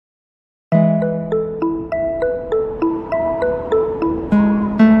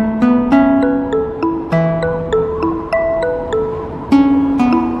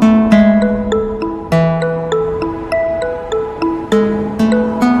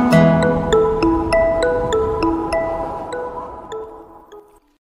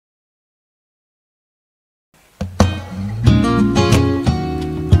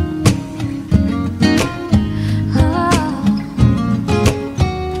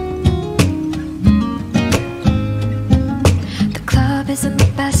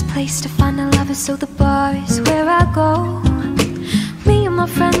place to find a lover, so the bar is where I go. Me and my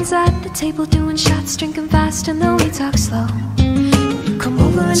friends at the table doing shots, drinking fast, and then we talk slow. You come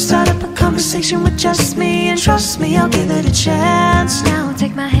over and start up a conversation with just me, and trust me, I'll give it a chance. Now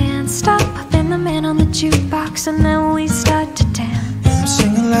take my hand, stop, then the man on the jukebox, and then we start to dance. I'm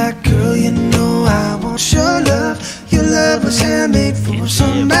singing like, girl, you know I want your love. Your love was handmade for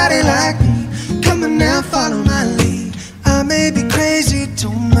somebody like me. Come on now, follow my lead. I may be crazy,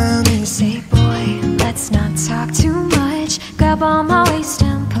 don't mind me. Say, boy, let's not talk too much. Grab on my waist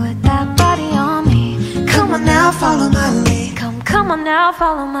and put that body on me. Come on now, follow my lead. Come on now,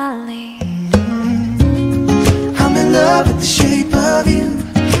 follow my lead. I'm in love with the shape of you.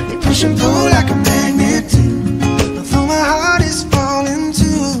 We push and pull like a magnet do. Although my heart is falling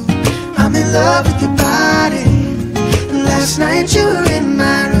too, I'm in love with your body. And last night you were in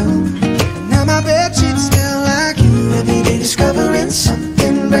my room, and now my bedsheets smell like you. Every day discovering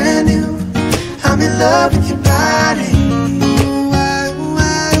something brand new. I'm in love with your body.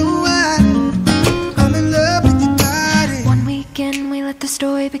 I'm in love with your body. One weekend we let the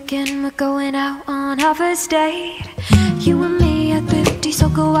story begin. We're going out on our first date. You and me at 50, so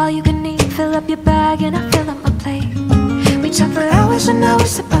go all you can eat. Fill up your bag and I fill up my plate. We talk for hours and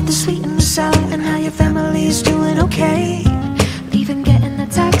hours about the sweet and the sour, and how your family's doing okay. Leaving, getting a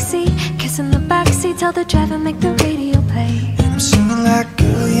taxi, kissing the backseat, tell the driver make the radio play. And I'm singing like,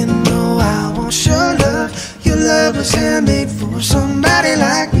 girl, you know I want your love. Your love was handmade for somebody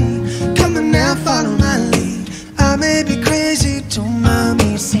like me. Come on now, follow my lead. I may be crazy, don't mind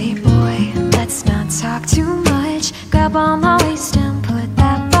me. Say, boy, let's not talk too much. Grab on my waist and put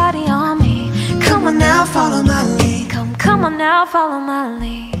that body on me. Come on now, follow my lead. Come on now, follow my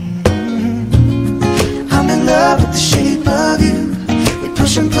lead. I'm in love with the shape of you. We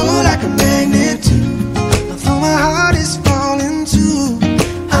push and pull like a magnet do. Although my heart is falling too,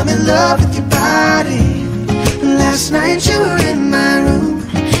 I'm in love with your body. Last night you were in my room,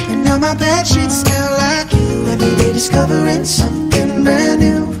 and now my bedsheets smell like you. Every day discovering something brand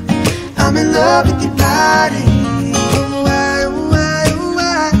new. I'm in love with your body. Oh, I, oh, I, oh,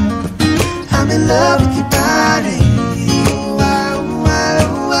 I. I'm in love with your body. Oh, I, oh, I,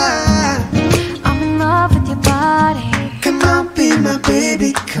 oh, I. I'm in love with your body. Come on, be my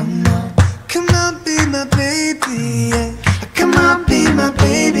baby, come on. Come on, be my baby, yeah. Come on, be my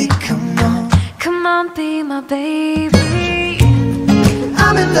baby, come on. Come on, be my baby.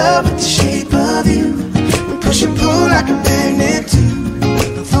 I'm in love with the shape of you. We push and pull like a magnet do.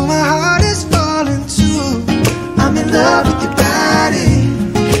 Although my heart is falling too, I'm in love with your body.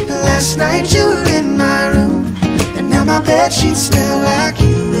 Last night you were in my room, and now my bedsheets smell like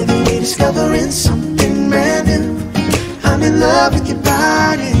you. Every day discovering something brand new. I'm in love with your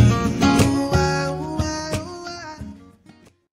body.